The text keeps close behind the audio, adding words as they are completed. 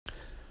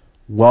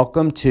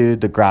Welcome to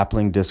the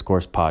Grappling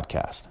Discourse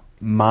Podcast.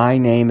 My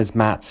name is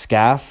Matt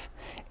Scaff,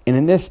 and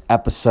in this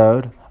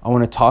episode, I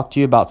want to talk to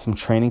you about some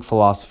training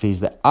philosophies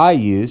that I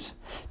use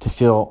to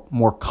feel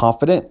more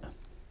confident,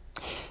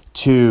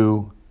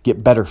 to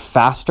get better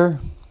faster,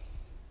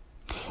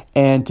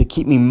 and to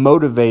keep me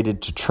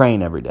motivated to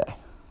train every day.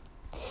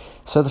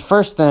 So the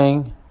first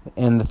thing,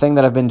 and the thing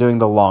that I've been doing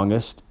the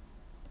longest,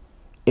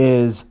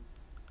 is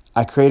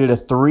I created a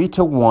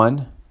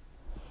 3-to-1,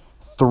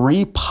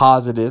 3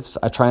 positives.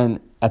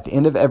 At the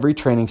end of every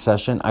training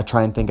session, I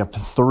try and think of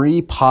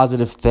 3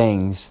 positive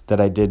things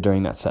that I did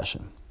during that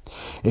session.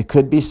 It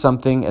could be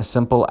something as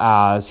simple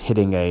as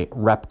hitting a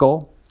rep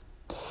goal,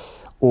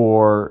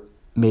 or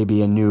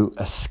maybe a new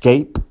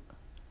escape.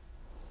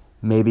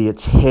 Maybe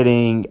it's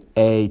hitting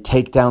a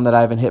takedown that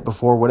I haven't hit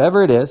before.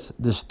 Whatever it is,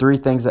 there's 3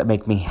 things that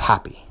make me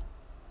happy,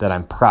 that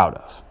I'm proud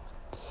of.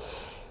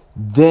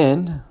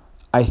 Then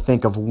I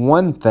think of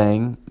one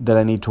thing that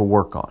I need to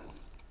work on.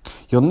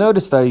 You'll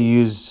notice that I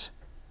use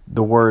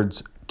the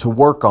words to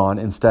work on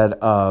instead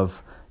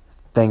of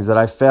things that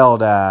I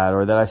failed at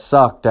or that I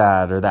sucked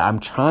at, or that I'm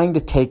trying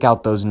to take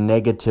out those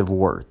negative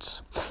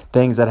words,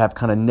 things that have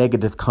kind of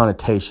negative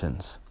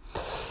connotations.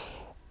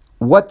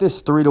 What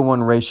this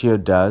 3-to-1 ratio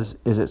does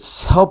is it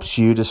helps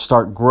you to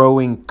start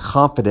growing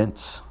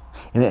confidence,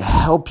 and it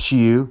helps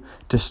you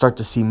to start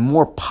to see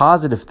more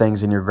positive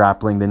things in your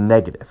grappling than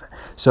negative.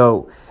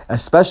 So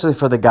especially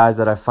for the guys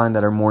that I find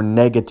that are more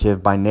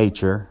negative by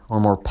nature or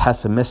more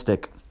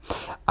pessimistic,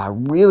 I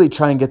really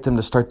try and get them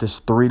to start this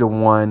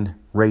 3-to-1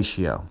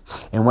 ratio.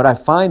 And what I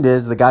find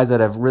is the guys that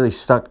have really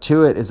stuck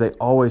to it is they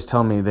always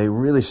tell me they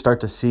really start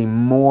to see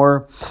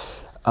more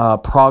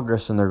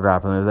progress in their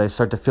grappling. They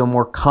start to feel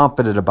more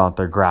confident about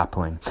their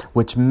grappling,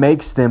 which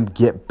makes them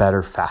get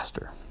better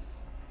faster.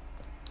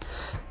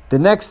 The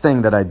next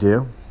thing that I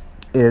do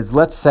is,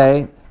 let's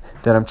say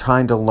that I'm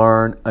trying to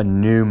learn a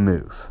new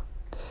move.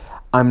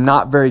 I'm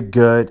not very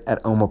good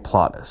at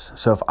omoplatas.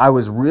 So if I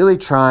was really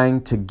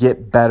trying to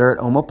get better at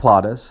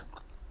omoplatas,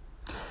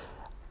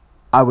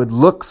 I would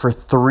look for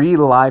 3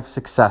 live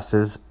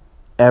successes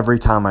every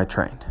time I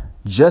trained.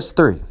 Just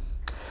 3.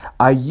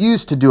 I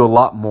used to do a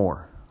lot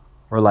more,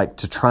 or like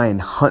to try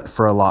and hunt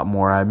for a lot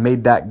more. I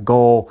made that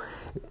goal,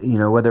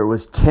 whether it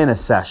was 10 a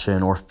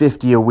session or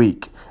 50 a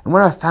week. And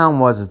what I found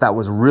was that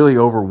was really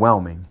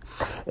overwhelming.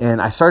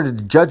 And I started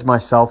to judge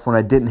myself when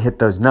I didn't hit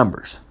those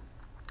numbers.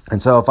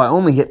 And so if I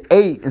only hit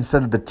 8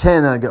 instead of the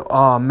 10, then I go,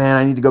 oh man,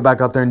 I need to go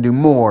back out there and do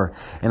more.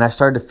 And I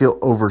started to feel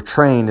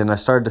overtrained, and I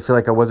started to feel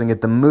like I wasn't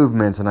getting the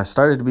movements, and I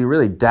started to be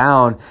really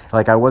down,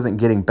 like I wasn't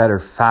getting better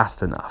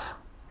fast enough.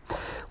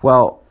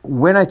 Well,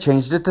 when I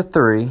changed it to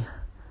 3,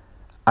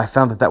 I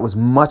found that was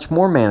much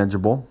more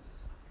manageable,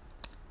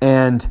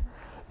 and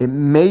it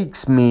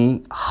makes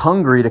me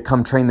hungry to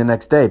come train the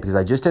next day, because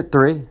I just hit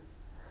 3,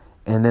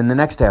 and then the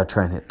next day I'll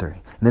try and hit 3.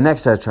 And the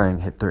next day I'll try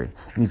and hit 3.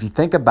 And if you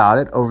think about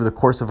it, over the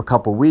course of a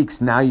couple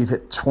weeks, now you've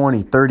hit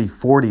 20, 30,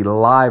 40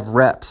 live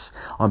reps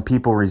on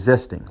people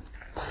resisting.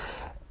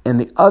 And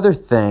the other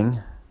thing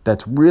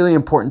that's really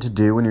important to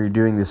do when you're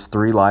doing this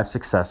 3 live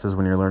successes,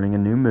 when you're learning a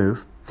new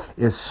move,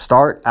 is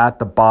start at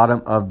the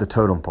bottom of the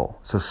totem pole.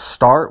 So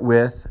start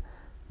with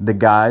the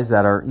guys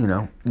that are,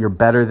 you're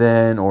better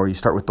than, or you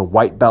start with the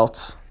white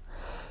belts.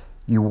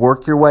 You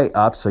work your way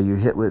up, so you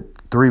hit with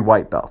 3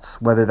 white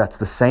belts, whether that's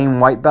the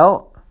same white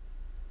belt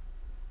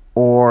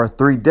or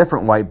 3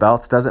 different white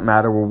belts, doesn't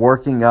matter. We're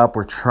working up.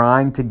 We're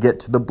trying to get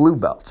to the blue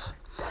belts.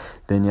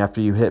 Then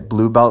after you hit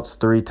blue belts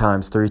 3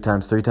 times,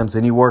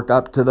 then you work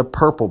up to the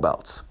purple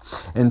belts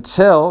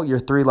until your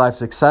 3 live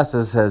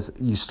successes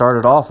you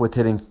started off with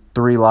hitting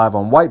 3 live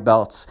on white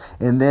belts.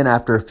 And then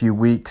after a few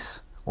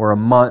weeks or a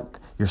month,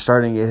 you're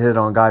starting to hit it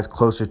on guys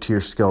closer to your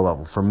skill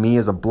level. For me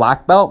as a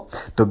black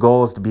belt, the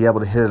goal is to be able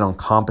to hit it on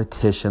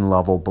competition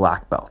level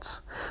black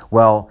belts.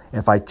 Well,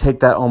 if I take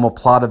that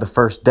omoplata the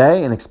first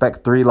day and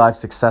expect 3 live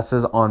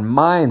successes on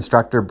my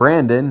instructor,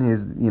 Brandon,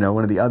 who's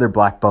one of the other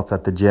black belts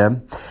at the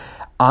gym,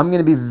 I'm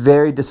going to be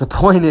very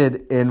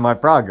disappointed in my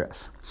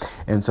progress.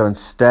 And so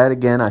instead,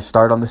 again, I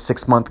start on the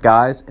 6-month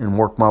guys and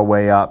work my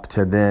way up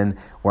to then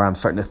where I'm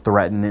starting to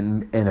threaten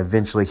and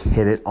eventually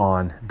hit it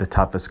on the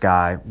toughest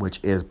guy, which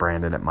is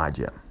Brandon at my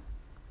gym.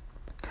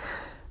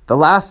 The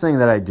last thing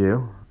that I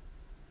do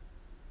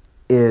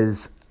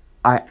is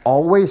I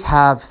always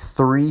have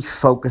 3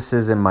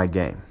 focuses in my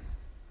game.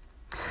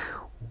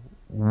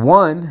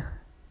 One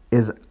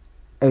is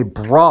a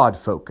broad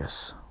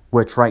focus,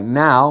 which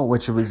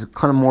was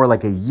kind of more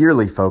like a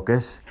yearly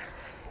focus.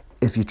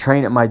 If you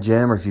train at my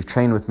gym, or if you've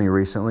trained with me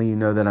recently, you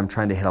know that I'm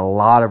trying to hit a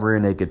lot of rear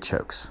naked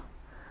chokes.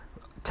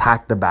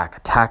 Attack the back,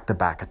 attack the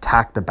back,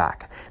 attack the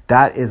back.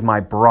 That is my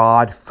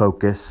broad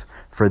focus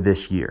for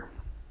this year.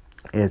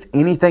 Is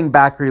anything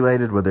back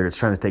related, whether it's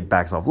trying to take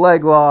backs off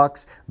leg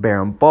locks,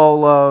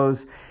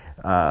 barambolos,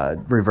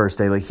 reverse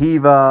de la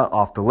hiva,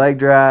 off the leg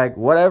drag,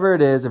 whatever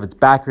it is, if it's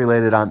back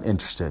related, I'm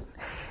interested.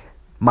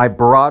 My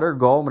broader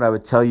goal, what I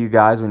would tell you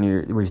guys when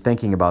you're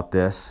thinking about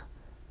this,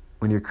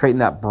 when you're creating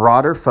that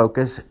broader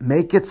focus,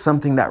 make it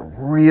something that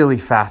really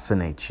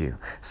fascinates you,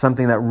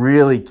 something that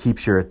really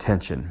keeps your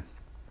attention,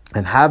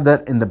 and have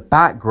that in the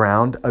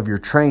background of your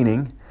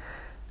training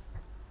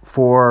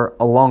for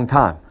a long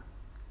time.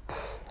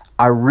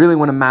 I really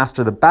want to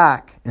master the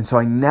back, and so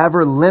I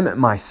never limit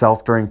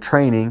myself during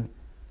training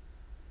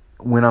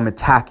when I'm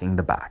attacking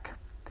the back.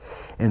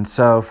 And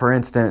so, for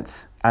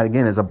instance,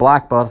 again, as a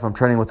black belt, if I'm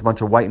training with a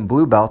bunch of white and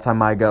blue belts, I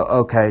might go,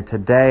 okay,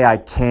 today I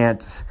can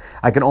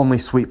only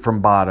sweep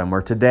from bottom,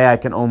 or today I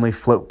can only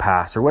float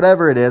pass, or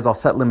whatever it is, I'll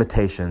set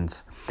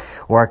limitations,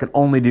 or I can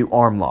only do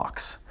arm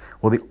locks.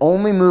 Well, the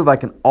only move I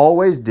can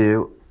always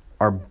do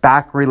are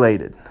back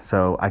related.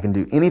 So I can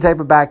do any type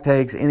of back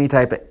takes, any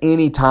type at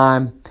any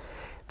time.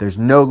 There's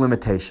no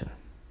limitation,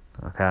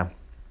 okay?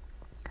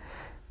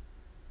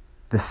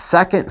 The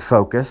second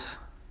focus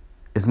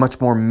is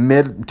much more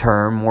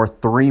midterm, more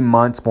 3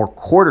 months, more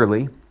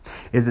quarterly,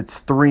 is it's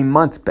 3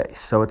 months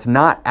based. So it's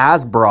not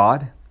as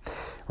broad.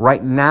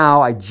 Right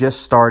now, I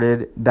just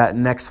started, that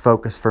next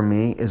focus for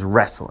me is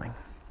wrestling.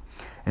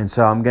 And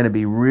so I'm going to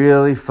be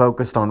really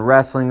focused on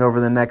wrestling over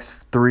the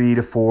next 3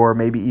 to 4,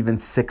 maybe even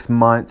 6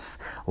 months.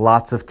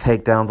 Lots of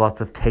takedowns,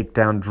 lots of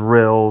takedown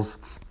drills.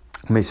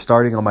 I'm going to be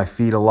starting on my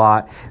feet a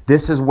lot.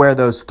 This is where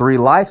those 3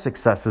 life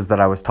successes that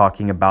I was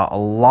talking about, a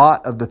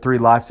lot of the 3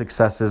 life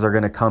successes are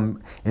going to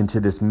come into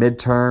this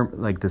midterm,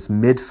 like this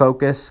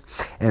mid-focus,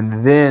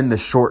 and then the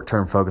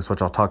short-term focus,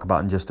 which I'll talk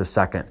about in just a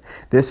second.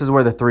 This is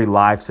where the 3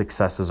 life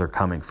successes are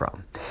coming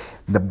from.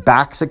 The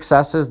back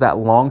successes, that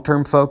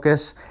long-term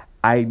focus,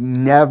 I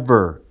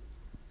never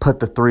put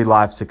the 3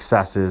 life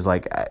successes,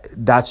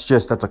 that's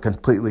a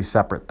completely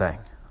separate thing,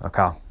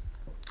 okay?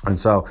 And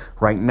so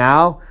right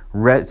now,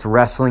 it's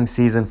wrestling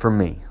season for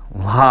me.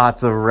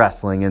 Lots of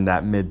wrestling in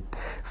that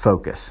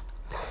mid-focus.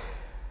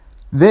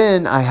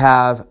 Then I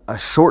have a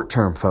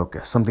short-term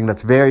focus, something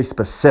that's very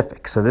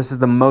specific. So this is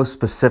the most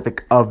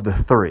specific of the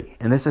 3.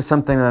 And this is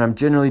something that I'm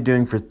generally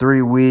doing for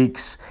 3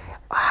 weeks.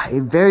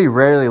 It very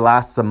rarely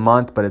lasts a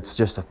month, but it's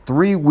just a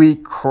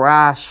 3-week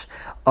crash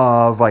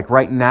of,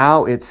 right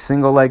now, it's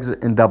single legs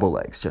and double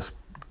legs. Just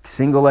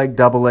single leg,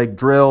 double leg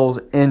drills,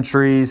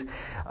 entries,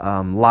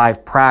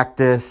 live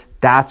practice.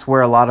 That's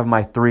where a lot of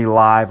my 3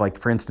 live,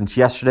 for instance,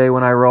 yesterday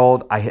when I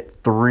rolled, I hit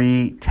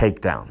 3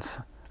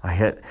 takedowns. I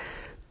hit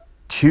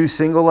 2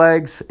 single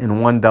legs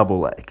and 1 double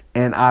leg.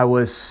 And I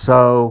was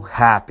so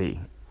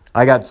happy.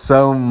 I got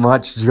so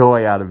much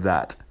joy out of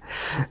that.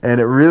 And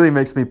it really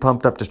makes me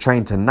pumped up to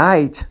train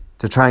tonight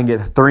to try and get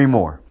 3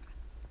 more.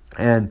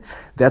 And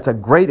that's a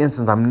great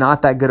instance. I'm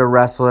not that good a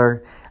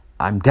wrestler.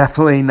 I'm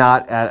definitely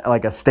not at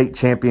a state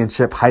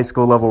championship high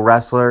school level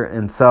wrestler.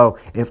 And so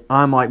if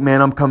I'm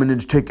man, I'm coming in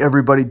to take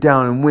everybody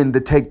down and win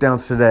the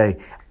takedowns today,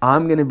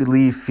 I'm going to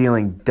leave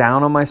feeling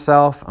down on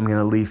myself. I'm going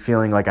to leave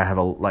feeling like I have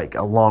a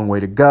long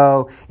way to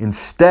go.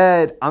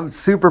 Instead, I'm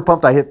super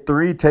pumped. I hit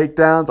 3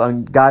 takedowns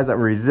on guys that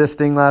were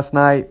resisting last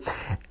night.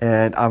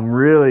 And I'm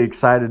really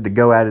excited to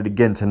go at it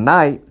again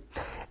tonight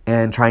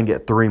and try and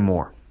get 3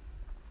 more.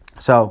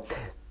 So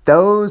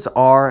those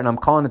are, and I'm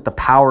calling it the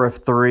power of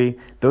 3.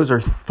 Those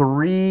are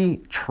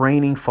 3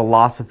 training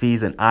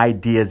philosophies and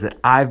ideas that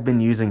I've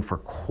been using for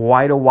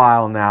quite a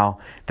while now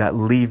that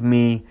leave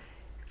me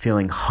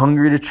feeling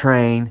hungry to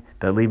train,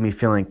 that leave me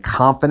feeling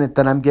confident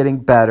that I'm getting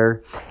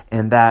better,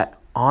 and that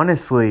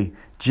honestly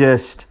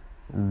just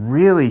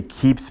really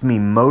keeps me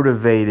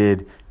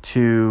motivated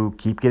to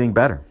keep getting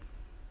better.